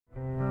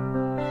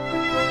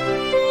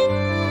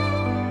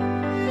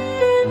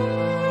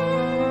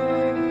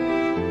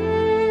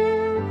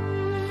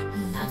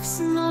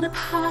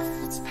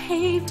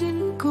engraved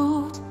in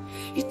gold.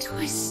 It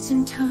twists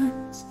and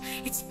turns,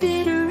 it's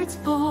bitter, it's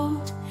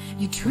bold.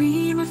 You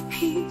dream of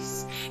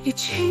peace, you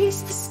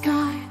chase the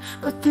sky,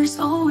 but there's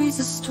always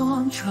a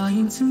storm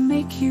trying to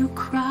make you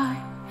cry.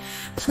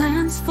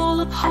 Plans fall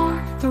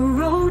apart, the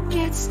road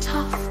gets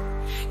tough.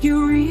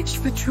 You reach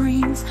for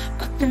dreams,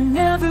 but they're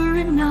never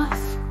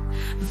enough.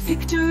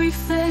 Victory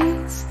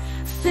fades,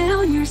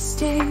 failure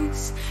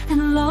stays,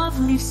 and love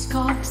leaves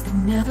scars that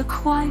never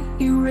quite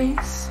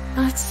erase.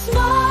 But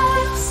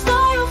smile,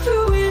 smile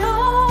through it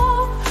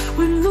all,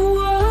 when the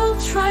world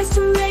tries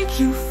to make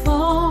you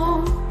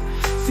fall.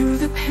 Through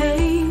the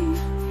pain,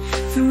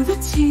 through the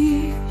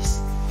tears,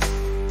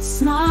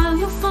 smile,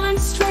 you'll find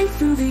strength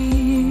through the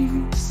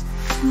years.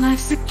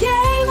 Life's a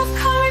game of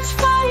courage,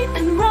 fight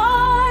and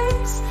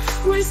rise.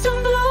 Wisdom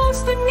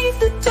blooms beneath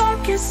the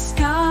darkest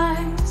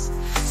skies.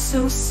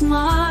 So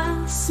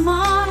smile,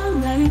 smile,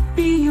 let it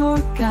be your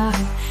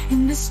guide.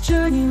 In this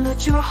journey,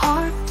 let your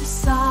heart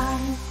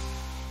decide.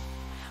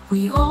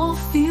 We all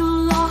feel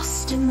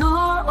lost in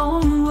our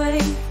own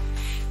way,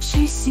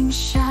 chasing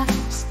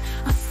shadows,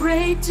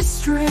 afraid to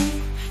stray.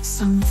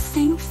 Some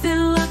think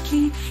they're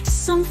lucky,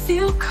 some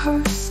feel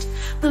cursed,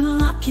 but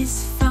luck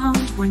is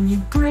found when you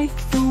break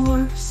the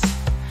worst.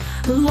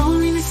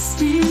 Loneliness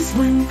stings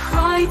when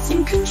pride's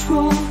in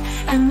control,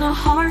 and the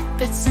heart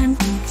that's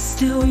empty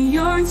still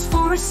yearns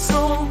for a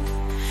soul.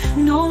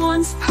 No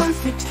one's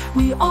perfect,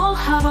 we all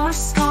have our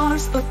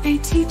scars, but they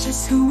teach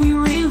us who we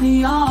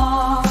really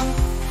are.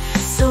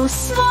 So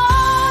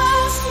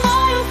smile,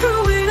 smile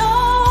through it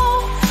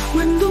all,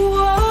 when the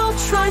world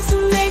tries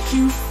to make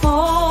you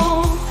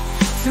fall.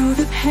 Through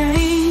the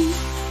pain,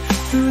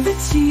 through the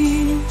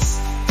tears,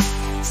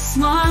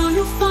 smile,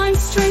 you'll find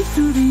strength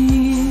through the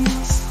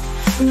years.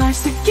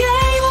 Life's a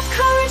game of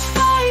courage,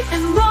 fight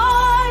and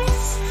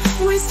rise.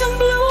 Wisdom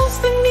blooms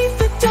beneath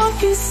the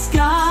darkest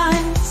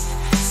skies.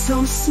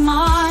 So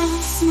smile,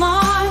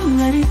 smile,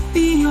 let it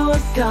be your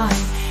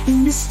guide.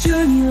 In this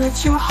journey,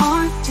 let your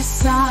heart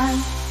decide.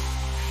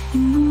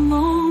 In the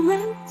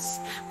moments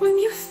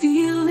when you're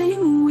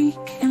feeling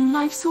weak and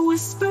life's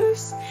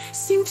whispers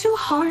seem too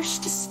harsh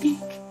to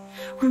speak,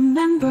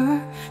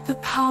 remember the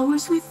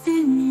power's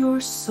within your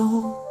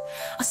soul.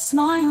 A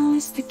smile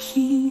is the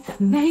key that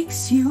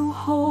makes you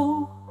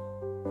whole.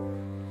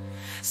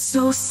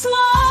 So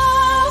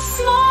smile,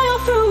 smile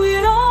through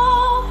it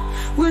all,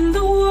 when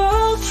the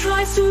world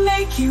tries to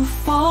make you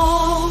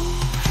fall.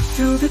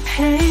 Through the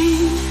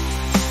pain,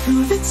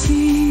 through the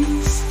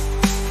tears,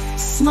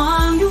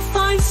 smile, you'll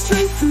find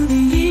strength through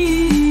the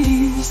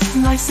years.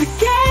 Life's a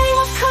game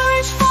of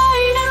courage,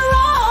 fight and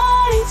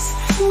rise.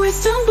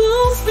 Wisdom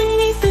blooms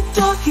beneath the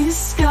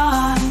darkest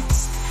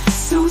skies.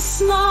 So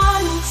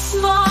smile,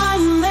 smile,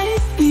 let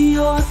it be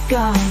your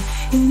guide.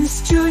 In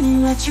this journey,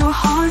 let your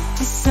heart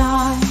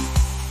decide.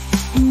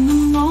 In the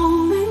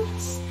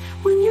moments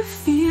when you're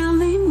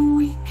feeling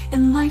weak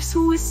and life's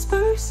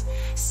whispers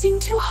seem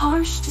too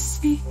harsh to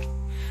speak,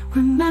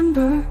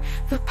 remember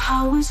the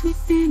power's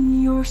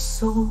within your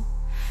soul.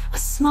 A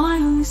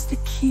smile is the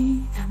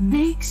key that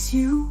makes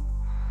you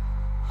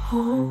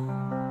whole.